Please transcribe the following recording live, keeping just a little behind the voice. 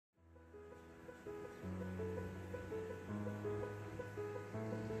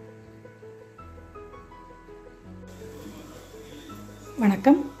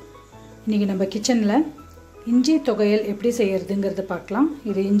வணக்கம். இன்றைக்கி நம்ம கிச்சனில் இஞ்சி தொகையல் எப்படி செய்கிறதுங்கிறது பார்க்கலாம்.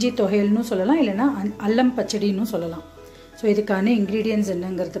 இது இஞ்சி தொகையல்னு சொல்லலாம், இல்லைனா அல்லம் பச்சடின்னு சொல்லலாம். ஸோ இதுக்கான இன்க்ரீடியன்ட்ஸ்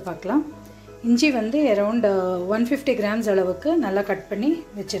என்னங்கிறது பார்க்கலாம். இஞ்சி வந்து அரௌண்ட் 150 கிராம்ஸ் அளவுக்கு நல்லா கட் பண்ணி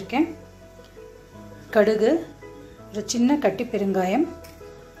வச்சுருக்கேன். கடுகு, ஒரு சின்ன கட்டி பெருங்காயம்,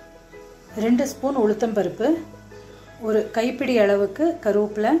 2 ஸ்பூன் உளுத்தம்பருப்பு, ஒரு கைப்பிடி அளவுக்கு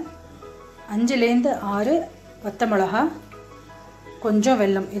கருவேப்பிலை, 5லேருந்து 6 வத்த மிளகா, கொஞ்சம்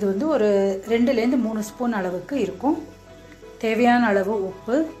வெல்லம். இது வந்து ஒரு 2லேருந்து 3 ஸ்பூன் அளவுக்கு இருக்கும். தேவையான அளவு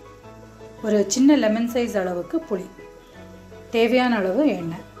உப்பு, ஒரு சின்ன லெமன் சைஸ் அளவுக்கு புளி, தேவையான அளவு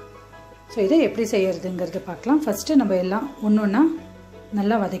எண்ணெய். ஸோ இதை எப்படி செய்கிறதுங்கிறது பார்க்கலாம். ஃபஸ்ட்டு நம்ம எல்லாம் ஒன்று ஒன்றா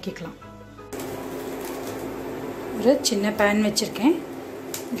நல்லா வதக்கிக்கலாம். ஒரு சின்ன பேன் வச்சுருக்கேன்.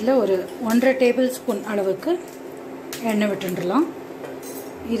 இதில் ஒரு 1.5 டேபிள் ஸ்பூன் அளவுக்கு எண்ணெய் விட்டுடலாம்.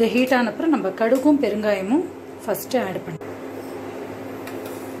 இதை ஹீட் ஆனப்புறம் நம்ம கடுகும் பெருங்காயமும் ஃபஸ்ட்டு ஆட் பண்ணலாம்.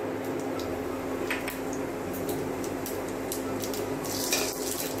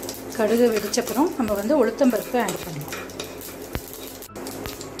 கடுகு வெடிச்சப்புறம் நம்ம வந்து உளுத்தம்பருப்பு ஆட் பண்ணலாம்.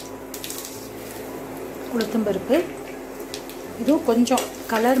 உளுத்தம்பருப்பு இதுவும் கொஞ்சம்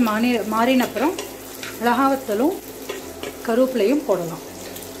கலர் மாறினப்புறம் மிளகாவத்தலும் கருவேப்பிலையும் போடலாம்.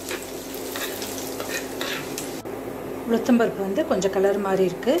 உளுத்தம்பருப்பு வந்து கொஞ்சம் கலர் மாறி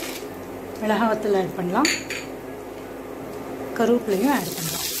இருக்கு. மிளகாவத்தல் ஆட் பண்ணலாம், கருவேப்பிலையும் ஆட்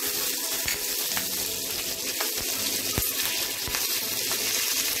பண்ணலாம்.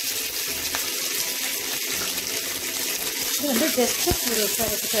 இது வந்து ஜஸ்ட் ஒரு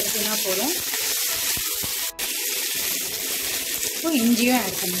கருத்துனா போதும். இப்போ இஞ்சியும்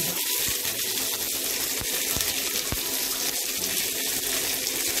ஆட் பண்ணிடலாம்.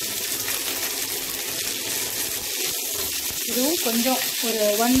 இதுவும் கொஞ்சம் ஒரு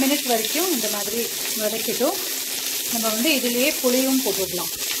 1 மினிட் வரைக்கும் இந்த மாதிரி வதக்கிட்டோம். நம்ம வந்து இதிலேயே புளியும்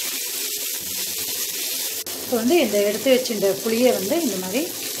போட்டுடலாம். இப்போ வந்து இந்த எடுத்து வச்சுட்ட புளியை வந்து இந்த மாதிரி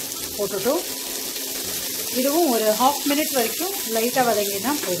போட்டுட்டோம். இதுவும் ஒரு 1/2 மினிட் வரைக்கும் லைட்டாக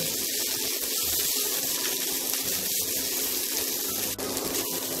வதங்கினா போதும்.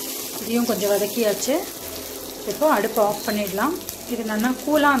 இதையும் கொஞ்சம் வதக்கியாச்சு. இப்போ அடுப்பை ஆஃப் பண்ணிடலாம். இது நல்லா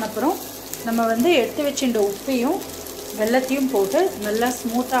கூலான அப்புறம் நம்ம வந்து எடுத்து வச்சுட்ட உப்பையும் வெல்லத்தையும் போட்டு நல்லா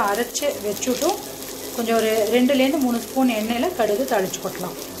ஸ்மூத்தாக அரைச்சி வச்சுட்டும் கொஞ்சம் ஒரு 2லேருந்து 3 ஸ்பூன் எண்ணெயில் கடுகு தாளித்து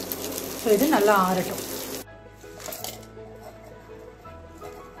கொட்டலாம். ஸோ இது நல்லா ஆறட்டும்.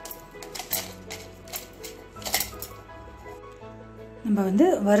 நம்ம வந்து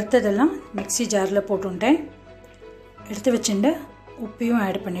வறுத்ததெல்லாம் மிக்ஸி ஜாரில் போட்டுட்டேன். எடுத்து வச்சுட்டு உப்பையும்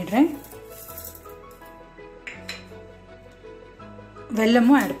ஆட் பண்ணிடுறேன்,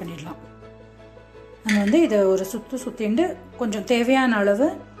 வெல்லமும் ஆட் பண்ணிடலாம். நம்ம வந்து இதை ஒரு சுற்றிண்டு கொஞ்சம் தேவையான அளவு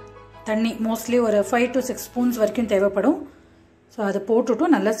தண்ணி, மோஸ்ட்லி ஒரு 5 to 6 ஸ்பூன்ஸ் வரைக்கும் தேவைப்படும். ஸோ அதை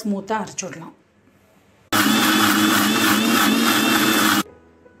போட்டுட்டும் நல்லா ஸ்மூத்தாக அரைச்சி விடலாம்.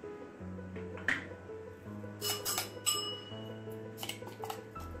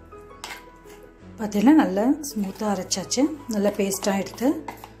 பார்த்தீங்கன்னா நல்லா ஸ்மூத்தாக அரைச்சாச்சு, நல்லா பேஸ்ட்டாக எடுத்து.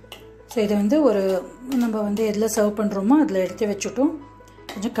 ஸோ இதை வந்து ஒரு நம்ம வந்து எதில் சர்வ் பண்ணுறோமோ அதில் எடுத்து வச்சுட்டோம்.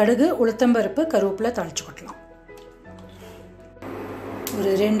 கொஞ்சம் கடுகு, உளுத்தம்பருப்பு, கருவேப்பிலை தாளித்து கொட்டலாம்.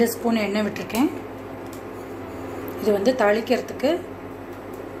 ஒரு 2 ஸ்பூன் எண்ணெய் விட்டுருக்கேன். இது வந்து தாளிக்கிறதுக்கு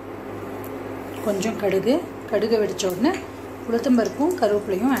கொஞ்சம் கடுகு வெடித்த உடனே உளுத்தம்பருப்பும்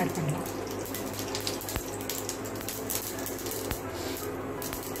கருவேப்பிலையும் ஆட் பண்ணலாம்.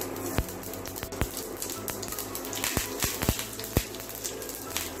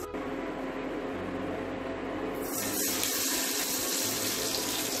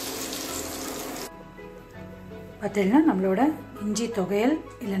 பார்த்தீங்கன்னா நம்மளோட இஞ்சி தொகையல்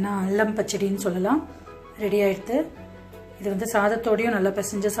இல்லைன்னா அல்லம் பச்சடின்னு சொல்லலாம் ரெடி ஆகிடுது. இது வந்து சாதத்தோடையும் நல்லா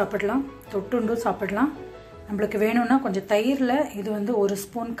பிசைஞ்சு சாப்பிடலாம், தொட்டுண்டும் சாப்பிடலாம். நம்மளுக்கு வேணும்னா கொஞ்சம் தயிரில் இது வந்து 1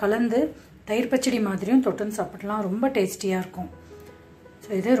 ஸ்பூன் கலந்து தயிர் பச்சடி மாதிரியும் தொட்டுன்னு சாப்பிடலாம். ரொம்ப டேஸ்டியாக இருக்கும்.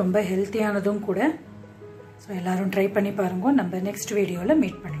 ஸோ இது ரொம்ப ஹெல்த்தியானதும் கூட. ஸோ எல்லோரும் ட்ரை பண்ணி பாருங்க. நம்ம நெக்ஸ்ட் வீடியோவில்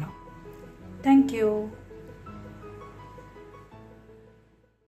மீட் பண்ணலாம். தேங்க்யூ.